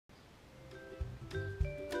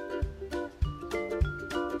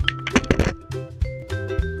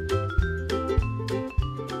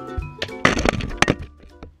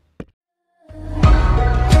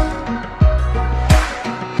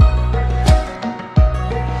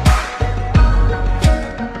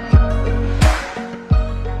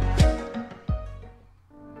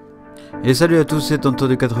Et salut à tous, c'est Tonto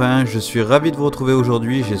de 81, je suis ravi de vous retrouver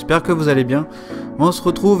aujourd'hui, j'espère que vous allez bien. On se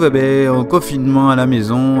retrouve en confinement à la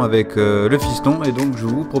maison avec le fiston et donc je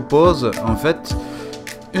vous propose en fait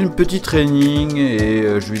une petite training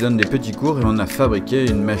et je lui donne des petits cours et on a fabriqué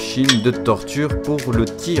une machine de torture pour le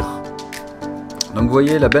tir. Donc vous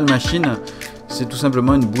voyez la belle machine, c'est tout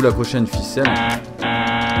simplement une boule accrochée à une ficelle.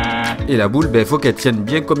 Et la boule, il faut qu'elle tienne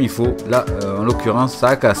bien comme il faut. Là, en l'occurrence, ça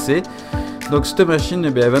a cassé. Donc cette machine,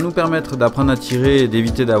 elle va nous permettre d'apprendre à tirer et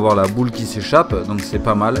d'éviter d'avoir la boule qui s'échappe. Donc c'est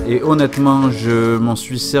pas mal. Et honnêtement, je m'en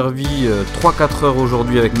suis servi 3-4 heures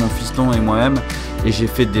aujourd'hui avec mon fiston et moi-même. Et j'ai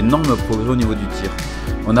fait d'énormes progrès au niveau du tir.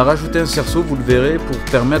 On a rajouté un cerceau, vous le verrez, pour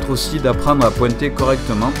permettre aussi d'apprendre à pointer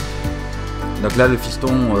correctement. Donc là, le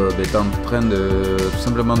fiston est en train de tout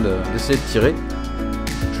simplement d'essayer de tirer.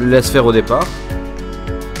 Je le laisse faire au départ.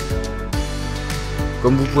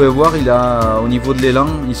 Comme vous pouvez voir, il a au niveau de l'élan,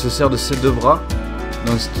 il se sert de ses deux bras.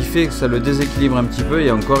 Donc ce qui fait que ça le déséquilibre un petit peu et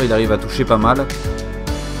encore il arrive à toucher pas mal.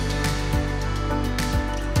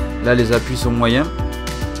 Là les appuis sont moyens.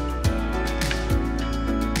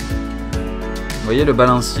 Vous voyez le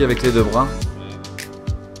balancier avec les deux bras.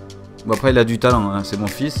 Bon après il a du talent, hein, c'est mon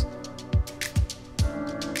fils.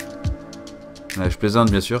 Là, je plaisante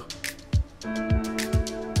bien sûr.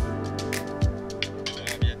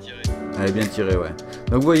 Elle est bien tirée, ouais.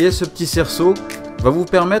 Donc vous voyez, ce petit cerceau va vous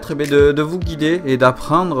permettre de vous guider et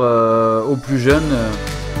d'apprendre aux plus jeunes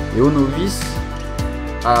et aux novices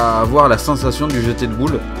à avoir la sensation du jeter de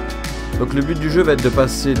boule. Donc le but du jeu va être de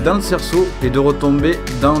passer dans le cerceau et de retomber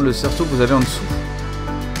dans le cerceau que vous avez en dessous.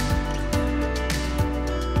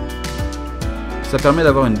 Ça permet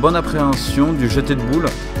d'avoir une bonne appréhension du jeter de boule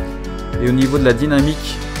et au niveau de la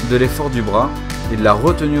dynamique de l'effort du bras et de la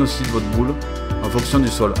retenue aussi de votre boule en fonction du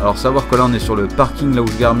sol. Alors savoir que là on est sur le parking là où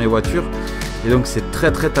je garde mes voitures et donc c'est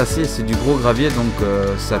très tassé, c'est du gros gravier donc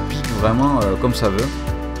ça pique vraiment comme ça veut.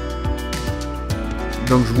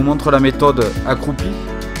 Donc je vous montre la méthode accroupie.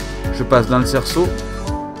 Je passe dans le cerceau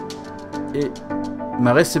et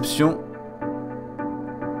ma réception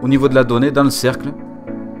au niveau de la donnée dans le cercle.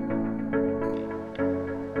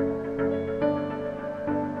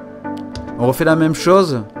 On refait la même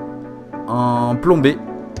chose en plombé.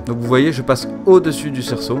 Donc vous voyez, je passe au-dessus du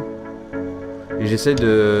cerceau et j'essaye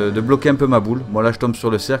de bloquer un peu ma boule. Bon là je tombe sur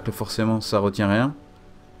le cercle, forcément ça retient rien.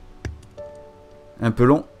 Un peu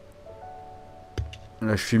long.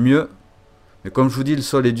 Là je suis mieux. Mais comme je vous dis, le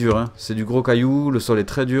sol est dur, hein. C'est du gros caillou, le sol est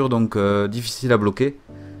très dur donc difficile à bloquer.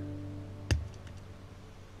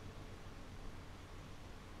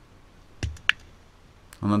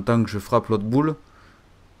 En entend que je frappe l'autre boule.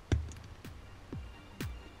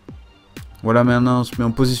 Voilà, maintenant on se met en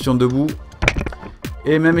position debout.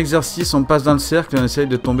 Et même exercice, on passe dans le cercle et on essaye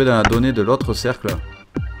de tomber dans la donnée de l'autre cercle.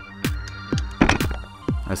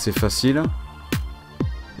 Assez facile.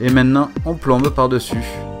 Et maintenant on plombe par-dessus.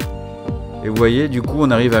 Et vous voyez, du coup on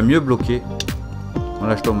arrive à mieux bloquer. Bon,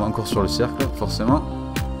 là je tombe encore sur le cercle, forcément.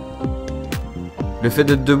 Le fait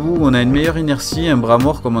d'être debout, on a une meilleure inertie, un bras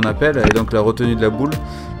mort comme on appelle, et donc la retenue de la boule.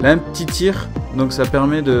 Là un petit tir, donc ça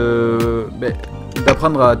permet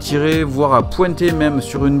d'apprendre à tirer, voire à pointer même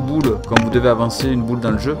sur une boule quand vous devez avancer une boule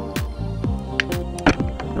dans le jeu.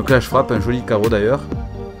 Donc là je frappe un joli carreau d'ailleurs.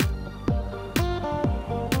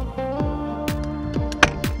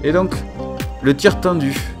 Et donc le tir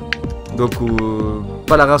tendu. Donc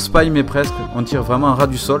pas la raspaille mais presque. On tire vraiment à ras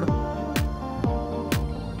du sol.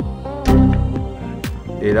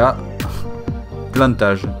 Et là,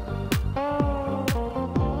 plantage.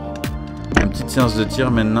 Une petite séance de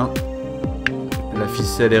tir maintenant. La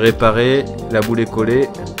ficelle est réparée, la boule est collée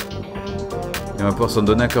et on va pouvoir s'en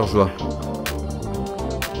donner à cœur joie.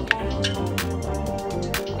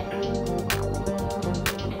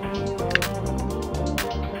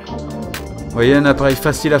 Vous voyez, un appareil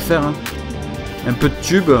facile à faire, hein. Un peu de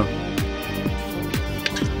tube,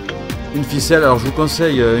 une ficelle. Alors je vous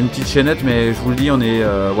conseille une petite chaînette, mais je vous le dis, on est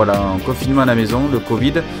voilà, en confinement à la maison, le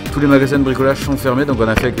Covid, tous les magasins de bricolage sont fermés, donc on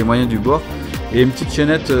a fait avec les moyens du bord. Et une petite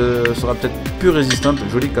chaînette sera peut-être plus résistante,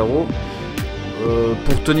 joli carreau.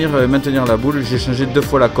 Pour maintenir la boule, j'ai changé 2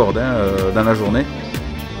 fois la corde dans la journée.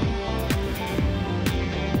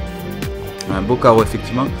 Un beau carreau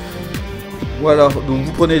effectivement. Voilà, donc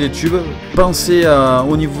vous prenez les tubes, pensez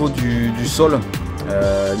au niveau du sol,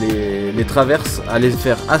 les traverses, à les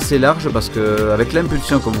faire assez larges parce que avec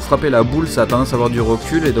l'impulsion, quand vous frappez la boule, ça a tendance à avoir du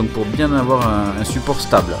recul et donc pour bien avoir un support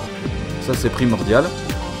stable. Ça c'est primordial.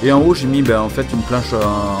 Et en haut j'ai mis en fait une planche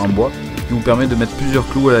en bois qui vous permet de mettre plusieurs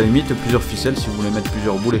clous à la limite, plusieurs ficelles si vous voulez mettre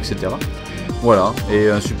plusieurs boules, etc. Voilà, et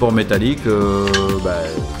un support métallique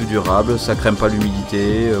plus durable, ça crème pas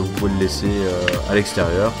l'humidité, vous pouvez le laisser à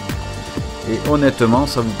l'extérieur. Et honnêtement,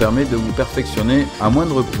 ça vous permet de vous perfectionner à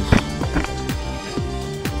moindre coût.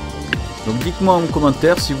 Donc dites-moi en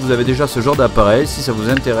commentaire si vous avez déjà ce genre d'appareil, si ça vous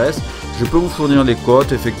intéresse. Je peux vous fournir les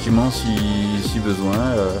cotes, effectivement, si besoin.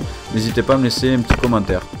 N'hésitez pas à me laisser un petit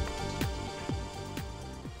commentaire.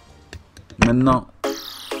 Maintenant,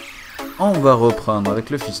 on va reprendre avec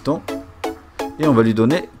le fiston. Et on va lui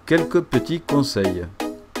donner quelques petits conseils.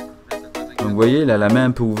 Donc vous voyez, il a la main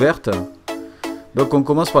un peu ouverte. Donc on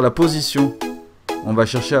commence par la position. On va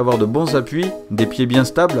chercher à avoir de bons appuis, des pieds bien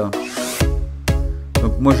stables.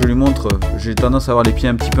 Donc moi je lui montre, j'ai tendance à avoir les pieds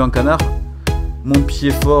un petit peu en canard. Mon pied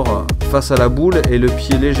fort face à la boule et le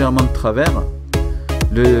pied légèrement de travers.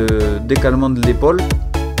 Le décalement de l'épaule.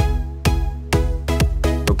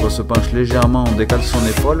 Donc on se penche légèrement, on décale son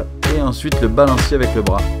épaule. Et ensuite le balancier avec le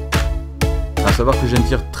bras. A savoir que j'ai un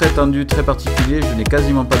tir très tendu, très particulier, je n'ai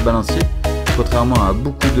quasiment pas de balancier. Contrairement à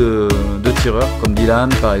beaucoup de tireurs, comme Dylan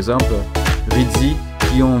par exemple, Rizzi,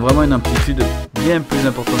 qui ont vraiment une amplitude bien plus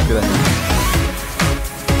importante que la mienne.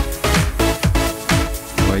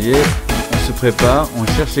 Vous voyez, on se prépare, on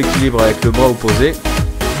cherche l'équilibre avec le bras opposé,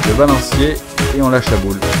 le balancier et on lâche la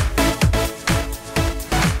boule.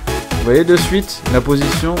 Vous voyez de suite la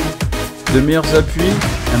position, de meilleurs appuis,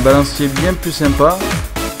 un balancier bien plus sympa.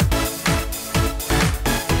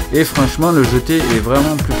 Et franchement le jeté est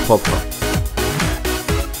vraiment plus propre.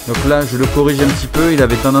 Donc là je le corrige un petit peu, il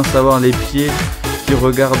avait tendance à avoir les pieds qui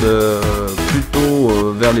regardent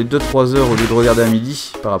plutôt vers les 2-3 heures au lieu de regarder à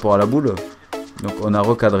midi par rapport à la boule. Donc on a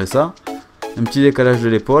recadré ça. Un petit décalage de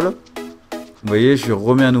l'épaule. Vous voyez, je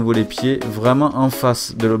remets à nouveau les pieds vraiment en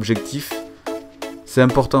face de l'objectif. C'est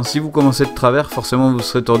important, si vous commencez de travers, forcément vous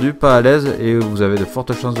serez tordu, pas à l'aise et vous avez de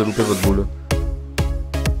fortes chances de louper votre boule.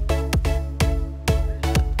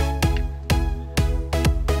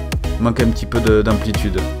 Manque un petit peu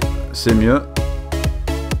d'amplitude, c'est mieux.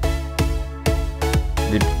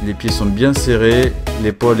 Les pieds sont bien serrés,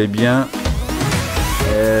 l'épaule est bien,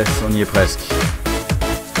 et on y est presque.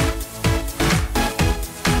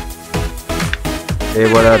 Et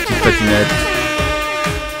voilà la petite patinette.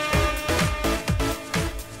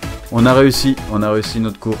 On a réussi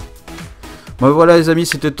notre cours. Bon voilà les amis,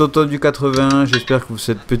 c'était Toto du 80, j'espère que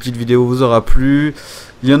cette petite vidéo vous aura plu.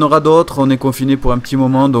 Il y en aura d'autres, on est confinés pour un petit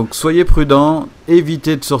moment, donc soyez prudents,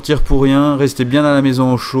 évitez de sortir pour rien, restez bien à la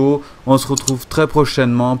maison au chaud. On se retrouve très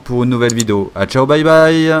prochainement pour une nouvelle vidéo. À ciao, bye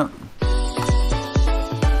bye.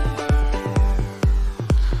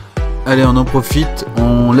 Allez, on en profite,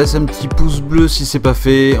 on laisse un petit pouce bleu si c'est pas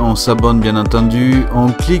fait, on s'abonne bien entendu, on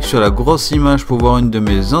clique sur la grosse image pour voir une de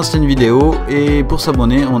mes anciennes vidéos et pour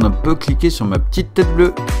s'abonner, on peut cliquer sur ma petite tête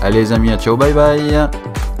bleue. Allez les amis, à ciao, bye bye.